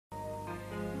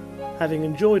Having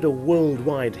enjoyed a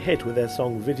worldwide hit with their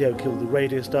song Video Killed the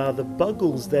Radio Star, the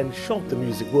Buggles then shocked the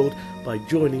music world by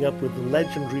joining up with the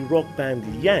legendary rock band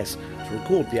Yes to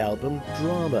record the album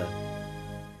Drama.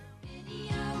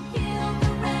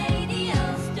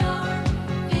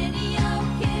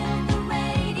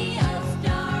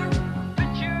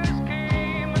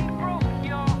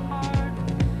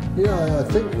 Yeah, I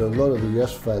think a lot of the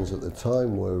Yes fans at the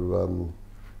time were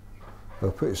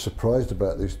pretty surprised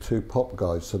about these two pop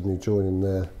guys suddenly joining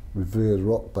their revered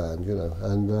rock band, you know.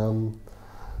 And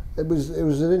it was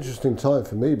an interesting time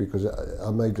for me because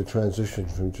I made the transition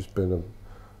from just being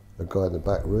a guy in the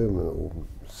back room, and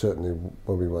certainly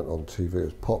when we went on TV,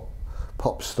 it was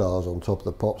pop stars on top of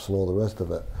the pops and all the rest of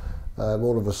it.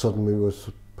 All of a sudden, we were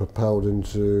propelled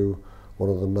into one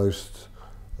of the most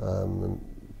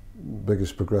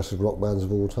biggest progressive rock bands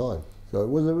of all time. So it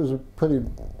was a pretty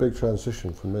big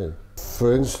transition for me.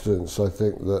 For instance, I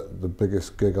think that the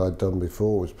biggest gig I'd done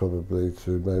before was probably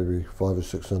to maybe 500 or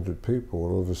 600 people,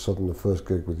 and all of a sudden the first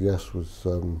gig with Yes was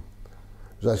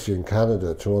actually in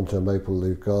Canada, Toronto Maple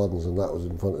Leaf Gardens, and that was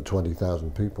in front of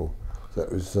 20,000 people. So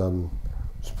it was a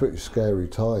pretty scary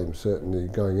time, certainly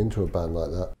going into a band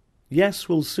like that. Yes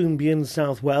will soon be in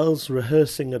South Wales,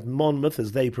 rehearsing at Monmouth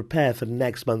as they prepare for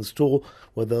next month's tour,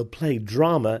 where they'll play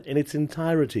Drama in its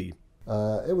entirety.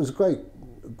 It was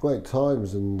great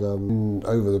times, and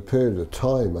over the period of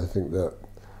time, I think that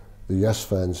the Yes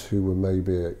fans who were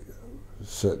maybe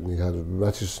certainly had a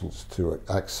reticence to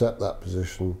accept that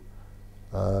position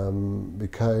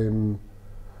became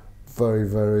very,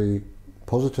 very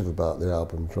positive about the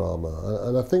album Drama.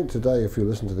 And I think today, if you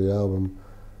listen to the album,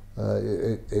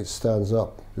 it stands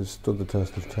up. It stood the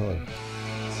test of time.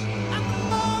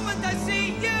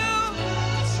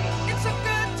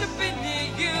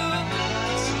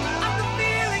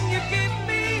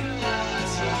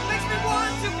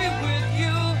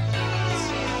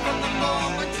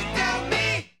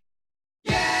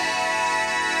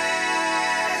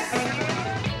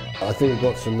 I think it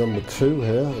got to #2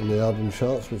 here in the album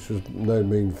charts, which was no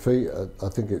mean feat. I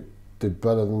think it did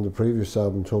better than the previous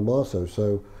album, Tommaso.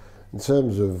 So in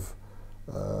terms of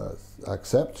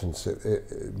acceptance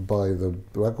by the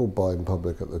record buying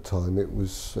public at the time, it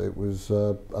was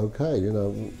okay, you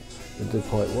know, it did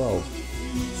quite well.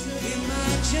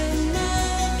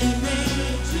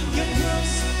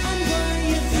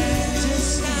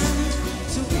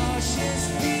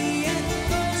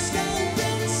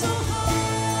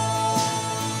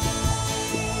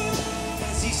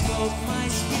 My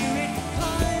spirit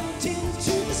climbed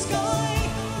into the sky.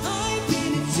 I've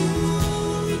been to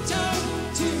return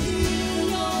to hear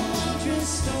your wondrous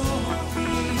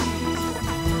stories.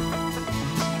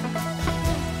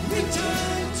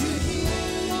 Return to hear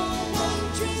your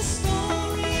wondrous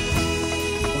stories.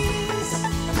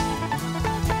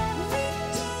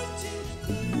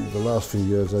 The last few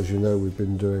years, as you know, we've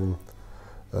been doing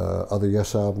other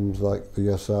Yes albums like the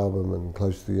Yes album and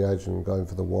Close to the Edge and Going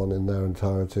for the One in their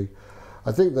entirety.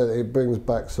 I think that it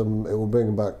will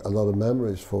bring back a lot of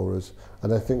memories for us,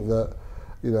 and I think that,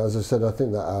 you know, as I said, I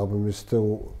think that album is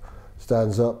still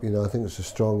stands up. You know, I think it's a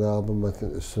strong album. I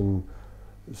think there's some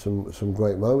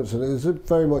great moments, and it's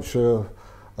very much a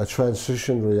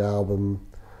transitionary album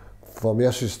from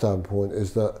Yes's standpoint.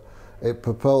 Is that it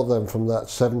propelled them from that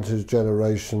 70s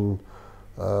generation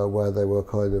where they were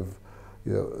kind of,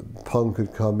 you know, punk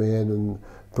had come in, and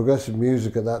progressive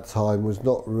music at that time was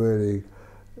not really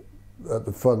at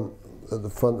the front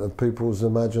of people's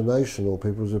imagination or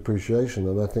people's appreciation.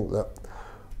 And I think that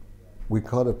we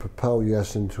kind of propel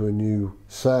Yes into a new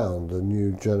sound, a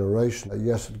new generation.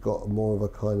 Yes had got more of a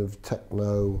kind of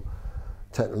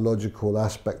technological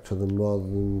aspect to them rather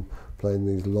than playing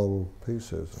these long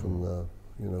pieces from the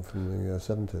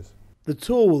 70s. The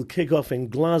tour will kick off in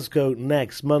Glasgow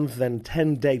next month, then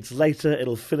 10 dates later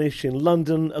it'll finish in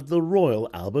London at the Royal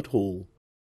Albert Hall.